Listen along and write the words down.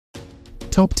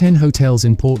Top 10 Hotels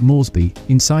in Port Moresby,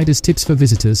 Insider's Tips for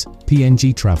Visitors,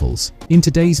 PNG Travels. In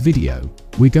today's video,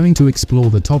 we're going to explore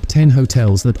the top 10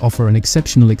 hotels that offer an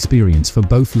exceptional experience for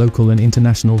both local and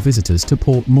international visitors to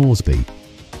Port Moresby.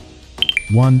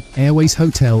 1. Airways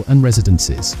Hotel and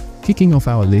Residences. Kicking off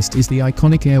our list is the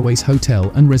iconic Airways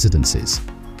Hotel and Residences.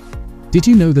 Did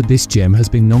you know that this gem has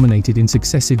been nominated in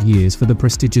successive years for the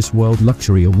prestigious World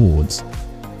Luxury Awards?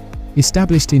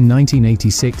 Established in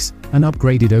 1986 and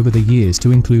upgraded over the years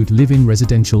to include live-in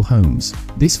residential homes,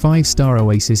 this 5-star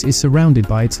oasis is surrounded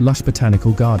by its lush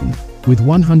botanical garden, with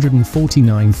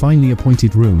 149 finely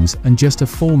appointed rooms and just a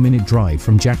 4-minute drive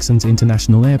from Jackson's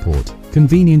International Airport.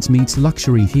 Convenience meets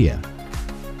luxury here.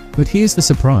 But here's the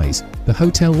surprise, the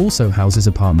hotel also houses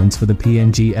apartments for the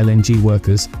PNG LNG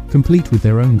workers, complete with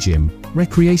their own gym,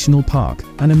 recreational park,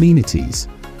 and amenities.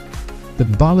 The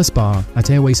Barless Bar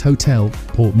at Airways Hotel,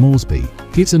 Port Moresby,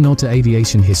 gives a nod to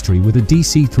aviation history with a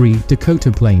DC-3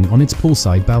 Dakota plane on its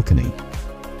poolside balcony.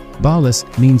 Barless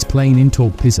means plane in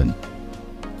Talk Pisan.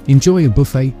 Enjoy a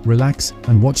buffet, relax,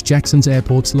 and watch Jackson's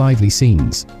Airport's lively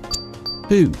scenes.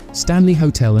 2. Stanley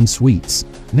Hotel and Suites.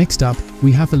 Next up,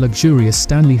 we have the luxurious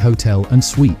Stanley Hotel and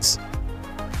Suites.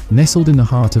 Nestled in the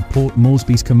heart of Port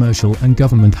Moresby's commercial and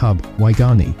government hub,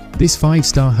 Waigani, this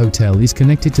 5-star hotel is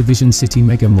connected to Vision City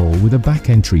Mega Mall with a back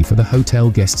entry for the hotel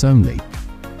guests only.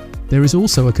 There is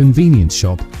also a convenience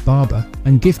shop, barber,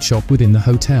 and gift shop within the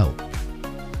hotel.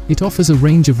 It offers a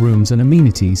range of rooms and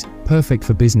amenities, perfect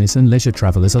for business and leisure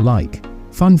travelers alike.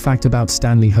 Fun fact about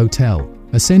Stanley Hotel: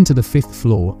 ascend to the 5th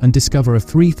floor and discover a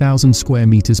 3,000 square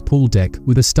meters pool deck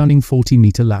with a stunning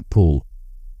 40-meter lap pool.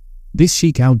 This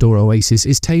chic outdoor oasis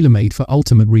is tailor-made for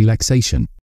ultimate relaxation.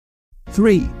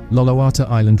 3. Loloata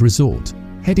Island Resort.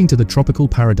 Heading to the tropical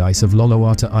paradise of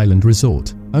Loloata Island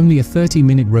Resort, only a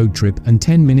 30-minute road trip and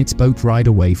 10 minutes boat ride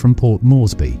away from Port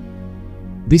Moresby.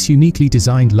 This uniquely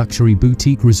designed luxury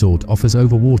boutique resort offers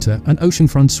overwater and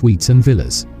oceanfront suites and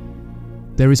villas.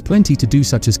 There is plenty to do,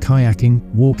 such as kayaking,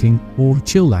 walking, or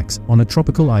chillax on a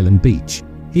tropical island beach.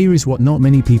 Here is what not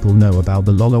many people know about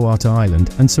the Loloata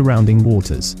Island and surrounding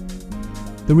waters.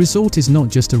 The resort is not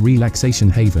just a relaxation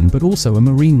haven but also a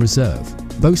marine reserve,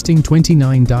 boasting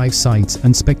 29 dive sites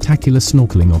and spectacular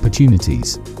snorkeling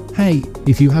opportunities. Hey,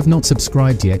 if you have not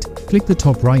subscribed yet, click the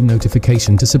top right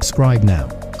notification to subscribe now.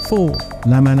 4.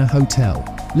 La Manor Hotel.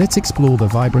 Let's explore the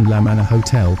vibrant La Manor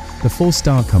Hotel, the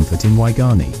 4-star comfort in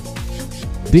Waigani.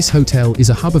 This hotel is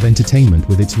a hub of entertainment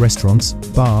with its restaurants,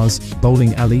 bars,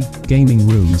 bowling alley, gaming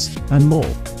rooms, and more.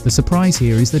 The surprise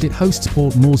here is that it hosts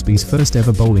Port Moresby's first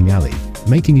ever bowling alley,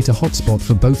 making it a hotspot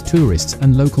for both tourists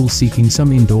and locals seeking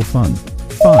some indoor fun.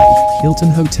 5.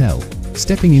 Hilton Hotel.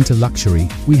 Stepping into luxury,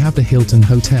 we have the Hilton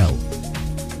Hotel.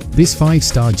 This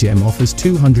 5-star gem offers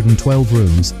 212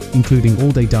 rooms, including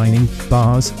all-day dining,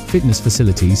 bars, fitness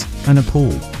facilities, and a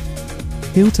pool.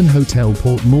 Hilton Hotel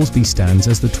Port Moresby stands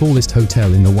as the tallest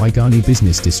hotel in the Waigani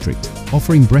business district,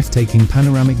 offering breathtaking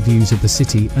panoramic views of the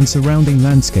city and surrounding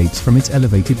landscapes from its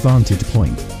elevated vantage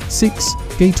point. 6.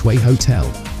 Gateway Hotel.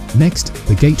 Next,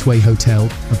 the Gateway Hotel,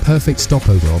 a perfect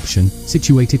stopover option,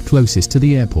 situated closest to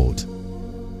the airport.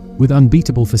 With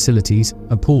unbeatable facilities,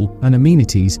 a pool, and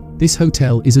amenities, this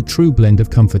hotel is a true blend of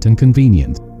comfort and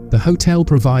convenience. The hotel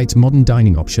provides modern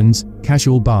dining options,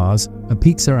 casual bars, a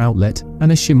pizza outlet,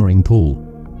 and a shimmering pool.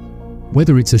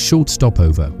 Whether it's a short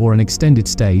stopover or an extended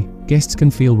stay, guests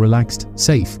can feel relaxed,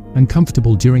 safe, and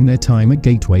comfortable during their time at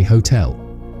Gateway Hotel.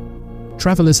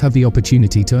 Travelers have the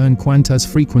opportunity to earn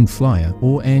Qantas frequent flyer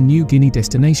or Air New Guinea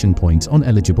destination points on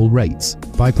eligible rates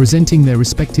by presenting their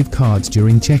respective cards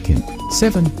during check-in.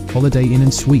 7. Holiday Inn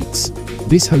and Suites.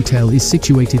 This hotel is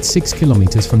situated 6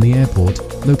 kilometers from the airport,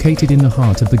 located in the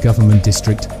heart of the government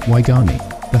district, Waigani.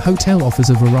 The hotel offers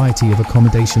a variety of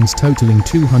accommodations totaling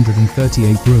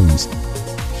 238 rooms.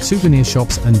 Souvenir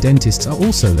shops and dentists are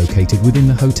also located within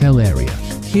the hotel area.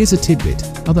 Here's a tidbit: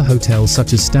 other hotels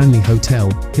such as Stanley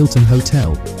Hotel, Hilton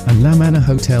Hotel, and La Manor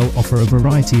Hotel offer a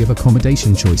variety of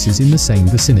accommodation choices in the same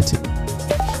vicinity.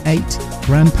 8.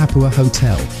 Grand Papua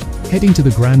Hotel. Heading to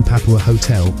the Grand Papua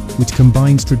Hotel, which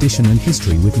combines tradition and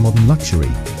history with modern luxury,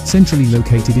 centrally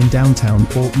located in downtown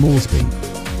Port Moresby.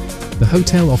 The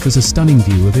hotel offers a stunning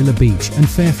view of Illa Beach and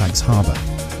Fairfax Harbour.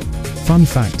 Fun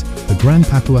fact: the Grand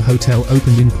Papua Hotel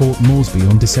opened in Port Moresby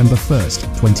on December 1,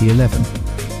 2011.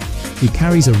 It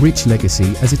carries a rich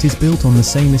legacy as it is built on the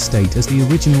same estate as the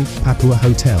original Papua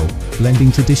Hotel,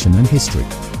 blending tradition and history.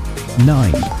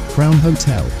 9. Crown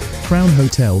Hotel. Crown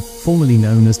Hotel, formerly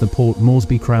known as the Port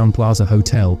Moresby Crown Plaza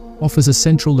Hotel, offers a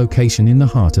central location in the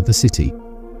heart of the city.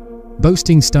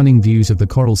 Boasting stunning views of the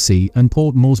Coral Sea and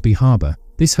Port Moresby Harbour,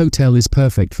 this hotel is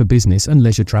perfect for business and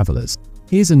leisure travelers.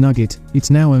 Here's a nugget, it's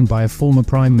now owned by a former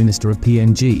Prime Minister of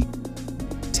PNG.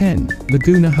 10.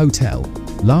 Laguna Hotel.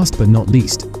 Last but not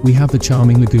least, we have the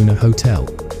charming Laguna Hotel.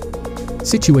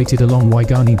 Situated along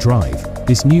Waigani Drive,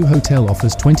 this new hotel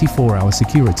offers 24-hour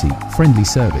security, friendly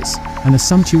service, and a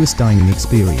sumptuous dining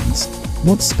experience.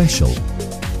 What's special?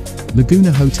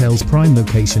 Laguna Hotel's prime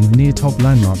location near top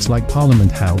landmarks like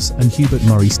Parliament House and Hubert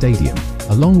Murray Stadium,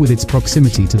 along with its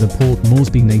proximity to the Port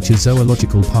Moresby Nature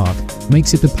Zoological Park,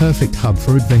 makes it the perfect hub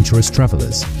for adventurous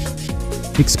travelers.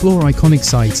 Explore iconic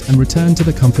sites and return to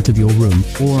the comfort of your room,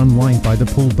 or unwind by the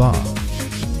pool bar.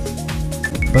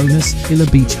 Bonus, Illa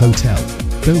Beach Hotel.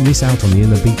 Don't miss out on the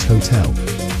Illa Beach Hotel.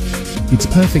 It's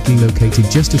perfectly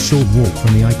located just a short walk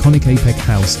from the iconic Apex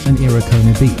House and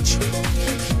Irakona Beach.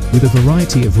 With a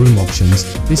variety of room options,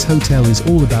 this hotel is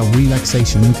all about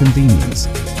relaxation and convenience.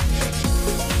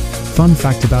 Fun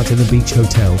fact about Illa Beach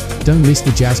Hotel, don't miss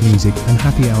the jazz music and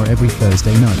happy hour every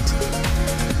Thursday night.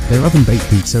 Their oven-baked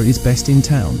pizza is best in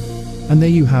town. And there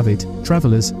you have it,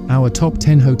 travelers, our top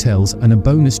 10 hotels and a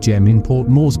bonus gem in Port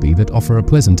Moresby that offer a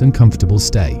pleasant and comfortable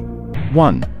stay.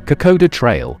 1. Kokoda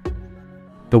Trail.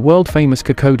 The world-famous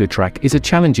Kokoda Track is a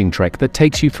challenging trek that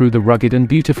takes you through the rugged and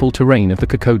beautiful terrain of the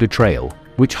Kokoda Trail,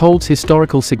 which holds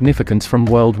historical significance from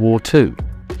World War II.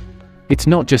 It's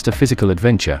not just a physical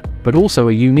adventure, but also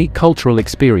a unique cultural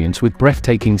experience with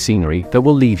breathtaking scenery that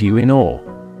will leave you in awe.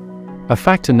 A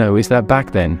fact to know is that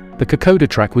back then, the Kokoda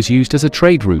Track was used as a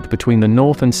trade route between the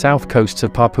north and south coasts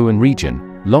of Papuan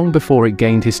region, long before it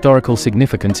gained historical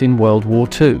significance in World War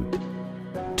II.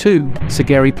 2.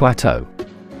 Sageri Plateau.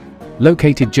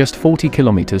 Located just 40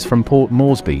 kilometers from Port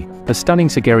Moresby, the stunning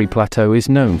Sageri Plateau is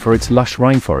known for its lush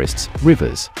rainforests,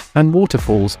 rivers, and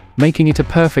waterfalls, making it a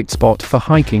perfect spot for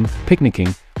hiking,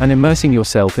 picnicking, and immersing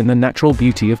yourself in the natural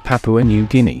beauty of Papua New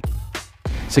Guinea.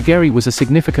 Sageri was a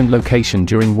significant location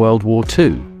during World War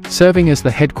II, serving as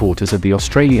the headquarters of the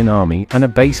Australian Army and a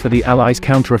base for the Allies'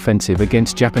 counteroffensive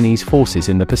against Japanese forces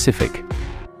in the Pacific.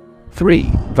 3.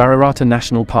 Varirata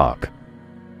National Park.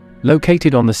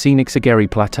 Located on the scenic Sageri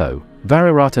Plateau,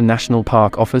 Varirata National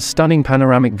Park offers stunning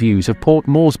panoramic views of Port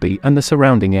Moresby and the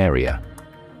surrounding area.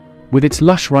 With its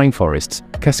lush rainforests,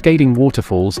 cascading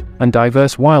waterfalls, and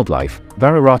diverse wildlife,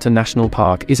 Varirata National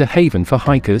Park is a haven for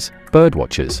hikers,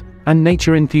 birdwatchers, and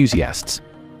nature enthusiasts.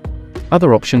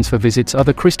 Other options for visits are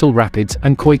the Crystal Rapids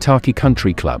and Koitaki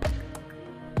Country Club.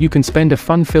 You can spend a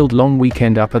fun-filled long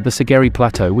weekend up at the Sageri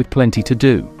Plateau with plenty to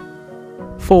do.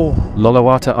 4.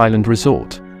 Loloata Island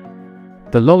Resort.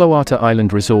 The Loloata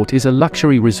Island Resort is a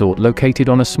luxury resort located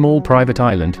on a small private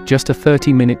island just a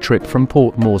 30-minute trip from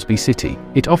Port Moresby City.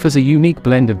 It offers a unique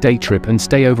blend of day trip and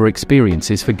stay-over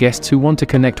experiences for guests who want to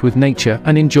connect with nature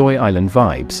and enjoy island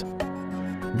vibes.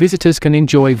 Visitors can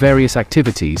enjoy various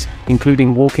activities,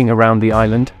 including walking around the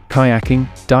island, kayaking,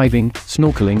 diving,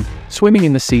 snorkeling, swimming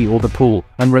in the sea or the pool,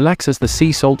 and relax as the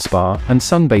sea salt spa and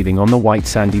sunbathing on the white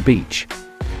sandy beach.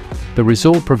 The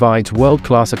resort provides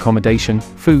world-class accommodation,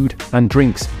 food, and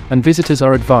drinks, and visitors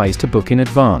are advised to book in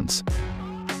advance.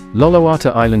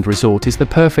 Loloata Island Resort is the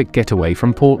perfect getaway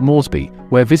from Port Moresby,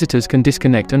 where visitors can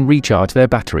disconnect and recharge their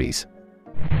batteries.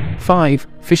 5.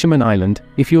 Fisherman Island.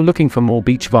 If you're looking for more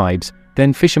beach vibes,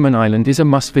 then Fisherman Island is a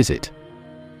must-visit.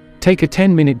 Take a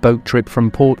 10-minute boat trip from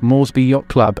Port Moresby Yacht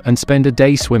Club and spend a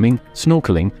day swimming,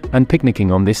 snorkeling, and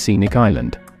picnicking on this scenic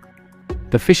island.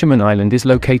 The Fisherman Island is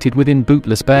located within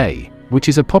Bootless Bay, which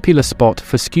is a popular spot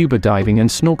for scuba diving and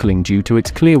snorkeling due to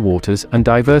its clear waters and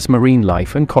diverse marine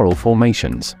life and coral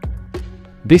formations.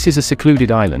 This is a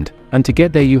secluded island, and to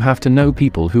get there you have to know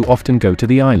people who often go to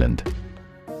the island.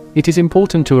 It is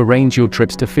important to arrange your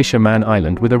trips to Fisherman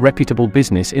Island with a reputable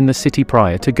business in the city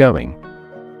prior to going.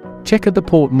 Check at the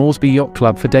Port Moresby Yacht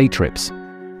Club for day trips.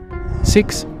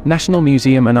 6. National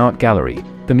Museum and Art Gallery.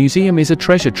 The museum is a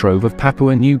treasure trove of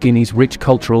Papua New Guinea's rich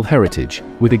cultural heritage,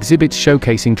 with exhibits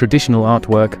showcasing traditional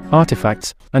artwork,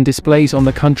 artifacts, and displays on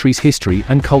the country's history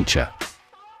and culture.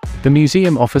 The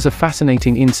museum offers a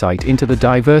fascinating insight into the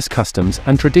diverse customs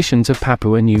and traditions of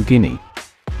Papua New Guinea.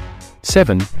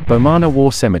 7. Bomana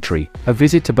War Cemetery. A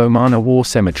visit to Bomana War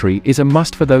Cemetery is a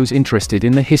must for those interested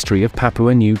in the history of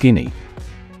Papua New Guinea.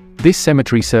 This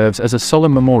cemetery serves as a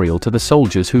solemn memorial to the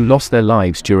soldiers who lost their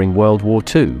lives during World War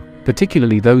II,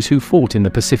 particularly those who fought in the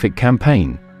Pacific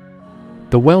Campaign.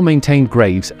 The well-maintained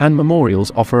graves and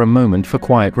memorials offer a moment for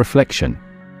quiet reflection.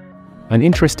 An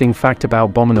interesting fact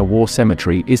about Bomana War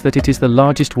Cemetery is that it is the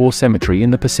largest war cemetery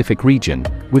in the Pacific region,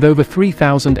 with over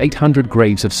 3,800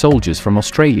 graves of soldiers from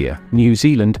Australia, New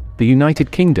Zealand, the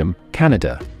United Kingdom,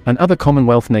 Canada, and other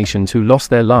Commonwealth nations who lost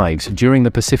their lives during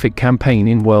the Pacific Campaign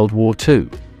in World War II.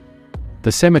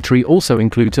 The cemetery also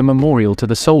includes a memorial to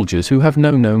the soldiers who have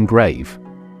no known grave.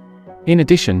 In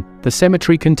addition, the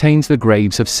cemetery contains the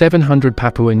graves of 700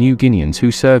 Papua New Guineans who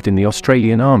served in the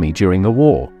Australian Army during the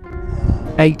war.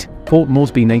 8. Port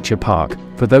Moresby Nature Park.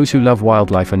 For those who love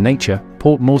wildlife and nature,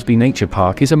 Port Moresby Nature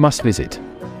Park is a must-visit.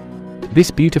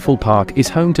 This beautiful park is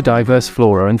home to diverse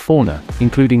flora and fauna,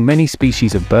 including many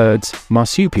species of birds,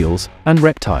 marsupials, and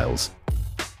reptiles.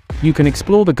 You can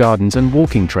explore the gardens and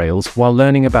walking trails while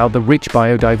learning about the rich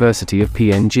biodiversity of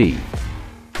PNG.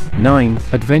 9.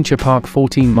 Adventure Park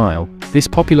 14 Mile. This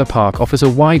popular park offers a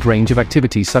wide range of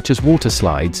activities such as water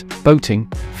slides, boating,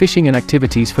 fishing and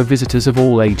activities for visitors of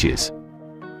all ages.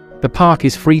 The park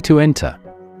is free to enter.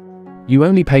 You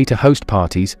only pay to host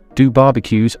parties, do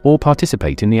barbecues or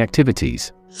participate in the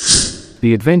activities.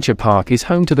 The Adventure Park is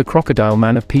home to the Crocodile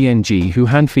Man of PNG who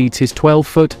hand-feeds his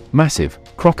 12-foot, massive,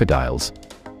 crocodiles.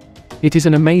 It is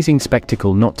an amazing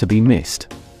spectacle not to be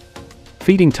missed.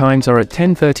 Feeding times are at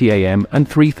 10:30 a.m. and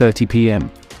 3:30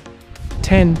 p.m.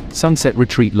 10. Sunset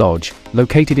Retreat Lodge.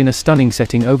 Located in a stunning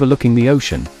setting overlooking the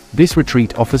ocean, this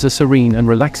retreat offers a serene and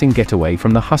relaxing getaway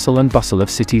from the hustle and bustle of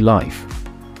city life.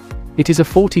 It is a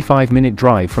 45-minute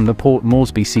drive from the Port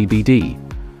Moresby CBD.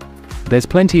 There's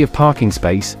plenty of parking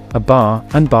space, a bar,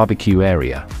 and barbecue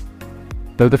area.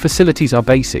 Though the facilities are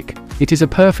basic, it is a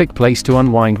perfect place to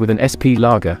unwind with an SP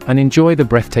lager and enjoy the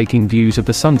breathtaking views of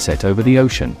the sunset over the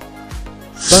ocean.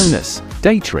 Bonus: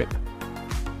 day trip.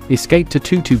 Escape to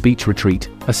Tutu Beach Retreat,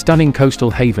 a stunning coastal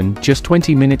haven just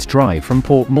 20 minutes drive from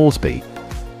Port Moresby.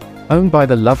 Owned by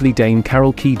the lovely Dame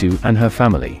Carol Kidu and her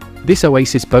family, this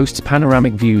oasis boasts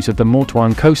panoramic views of the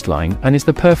Mortuan coastline and is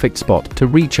the perfect spot to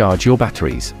recharge your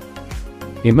batteries.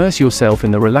 Immerse yourself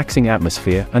in the relaxing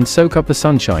atmosphere and soak up the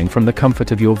sunshine from the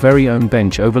comfort of your very own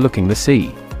bench overlooking the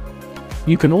sea.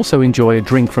 You can also enjoy a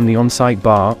drink from the on-site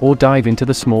bar or dive into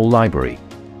the small library.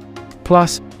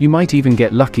 Plus, you might even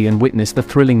get lucky and witness the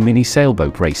thrilling mini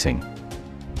sailboat racing.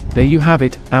 There you have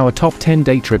it, our top 10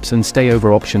 day trips and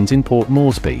stayover options in Port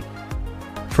Moresby.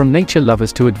 From nature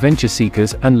lovers to adventure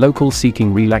seekers and locals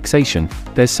seeking relaxation,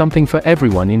 there's something for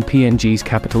everyone in PNG's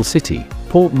capital city,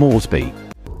 Port Moresby.